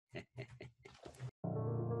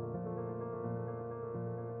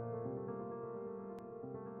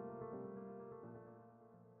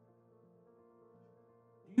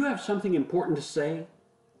Do you have something important to say?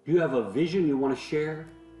 Do you have a vision you want to share?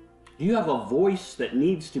 Do you have a voice that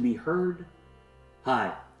needs to be heard?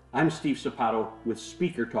 Hi, I'm Steve Sapato with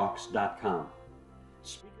SpeakerTalks.com.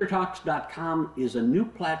 SpeakerTalks.com is a new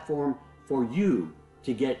platform for you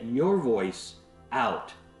to get your voice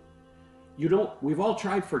out. You know, we've all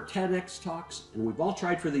tried for TEDx talks and we've all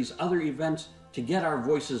tried for these other events to get our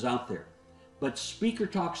voices out there. But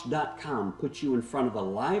SpeakerTalks.com puts you in front of a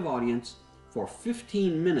live audience for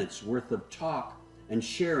 15 minutes worth of talk and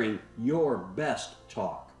sharing your best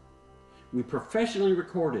talk. We professionally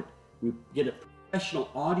record it. We get it professional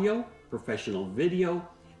audio, professional video,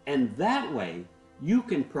 and that way you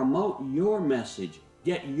can promote your message,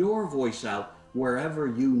 get your voice out wherever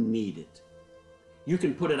you need it. You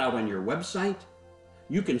can put it out on your website.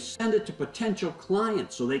 You can send it to potential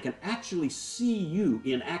clients so they can actually see you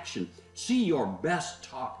in action, see your best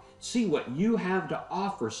talk, see what you have to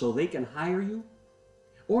offer so they can hire you.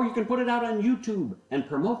 Or you can put it out on YouTube and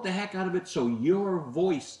promote the heck out of it so your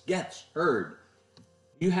voice gets heard.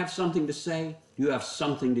 Do you have something to say? Do you have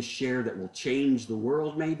something to share that will change the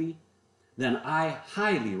world maybe? Then I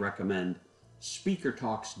highly recommend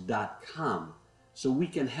SpeakerTalks.com so we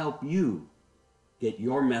can help you get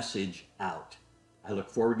your message out. I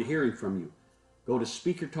look forward to hearing from you. Go to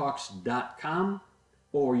SpeakerTalks.com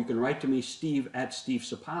or you can write to me,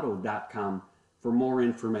 steve@stevesapato.com for more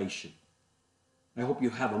information. I hope you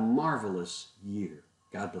have a marvelous year.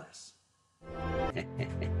 God bless.